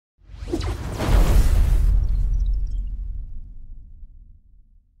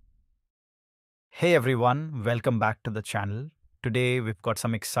Hey everyone, welcome back to the channel. Today we've got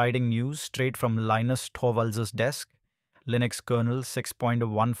some exciting news straight from Linus Torvalds' desk. Linux Kernel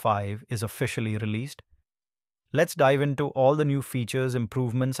 6.15 is officially released. Let's dive into all the new features,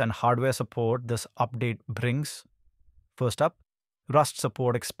 improvements, and hardware support this update brings. First up, Rust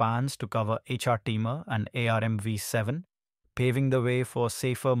support expands to cover HRTMA and ARMv7, paving the way for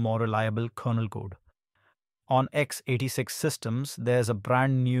safer, more reliable kernel code. On x86 systems, there's a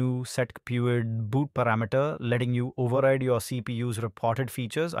brand new set-queued boot parameter letting you override your CPU's reported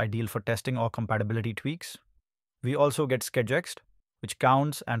features, ideal for testing or compatibility tweaks. We also get scheduxed, which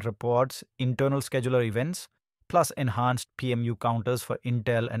counts and reports internal scheduler events, plus enhanced PMU counters for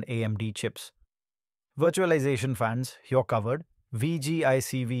Intel and AMD chips. Virtualization fans, you're covered.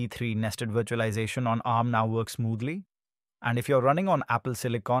 VGICV3 nested virtualization on ARM now works smoothly. And if you're running on Apple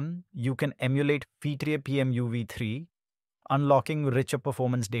Silicon, you can emulate V3 PMUv3, unlocking richer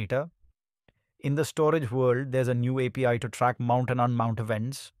performance data. In the storage world, there's a new API to track mount and unmount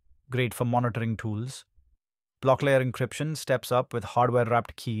events, great for monitoring tools. Block layer encryption steps up with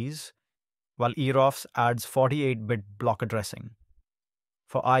hardware-wrapped keys, while EROFS adds 48-bit block addressing.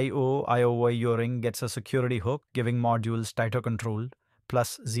 For I/O, IOV gets a security hook, giving modules tighter control,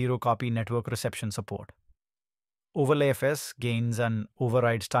 plus zero-copy network reception support. OverlayFS gains an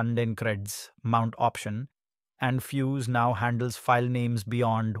override stun-in creds mount option, and Fuse now handles file names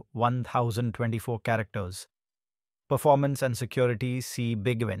beyond 1024 characters. Performance and security see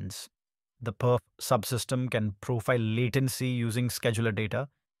big wins. The perf subsystem can profile latency using scheduler data,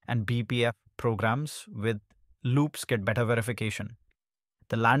 and BPF programs with loops get better verification.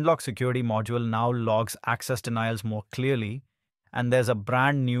 The landlocked security module now logs access denials more clearly, and there's a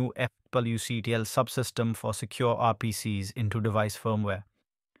brand new FWCTL subsystem for secure RPCs into device firmware.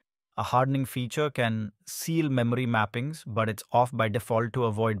 A hardening feature can seal memory mappings, but it's off by default to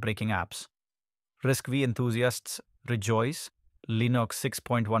avoid breaking apps. RISC-V enthusiasts rejoice. Linux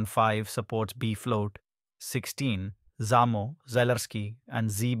 6.15 supports bfloat, 16, XAML, Zelensky, and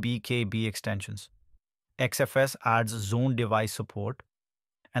ZBKB extensions. XFS adds zone device support,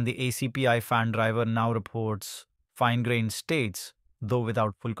 and the ACPI fan driver now reports fine-grained states, though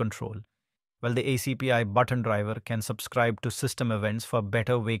without full control, while the ACPI button driver can subscribe to system events for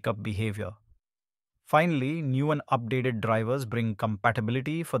better wake-up behavior. Finally, new and updated drivers bring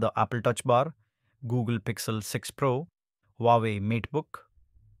compatibility for the Apple Touch Bar, Google Pixel 6 Pro, Huawei MateBook,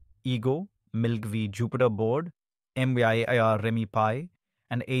 Ego, Milk-V Jupyter board, MVIR Remi Pi,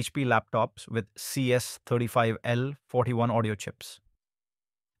 and HP laptops with CS35L41 audio chips.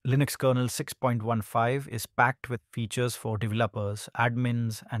 Linux Kernel 6.15 is packed with features for developers,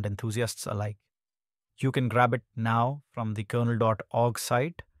 admins, and enthusiasts alike. You can grab it now from the kernel.org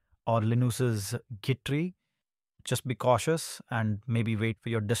site or Linus's Git tree. Just be cautious and maybe wait for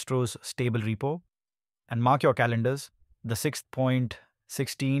your distro's stable repo. And mark your calendars. The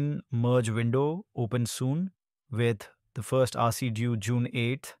 6.16 merge window opens soon, with the first RC due June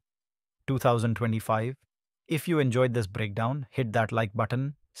 8th, 2025. If you enjoyed this breakdown, hit that like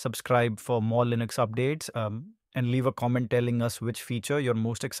button, subscribe for more Linux updates, and leave a comment telling us which feature you're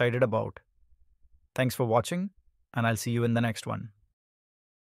most excited about. Thanks for watching, and I'll see you in the next one.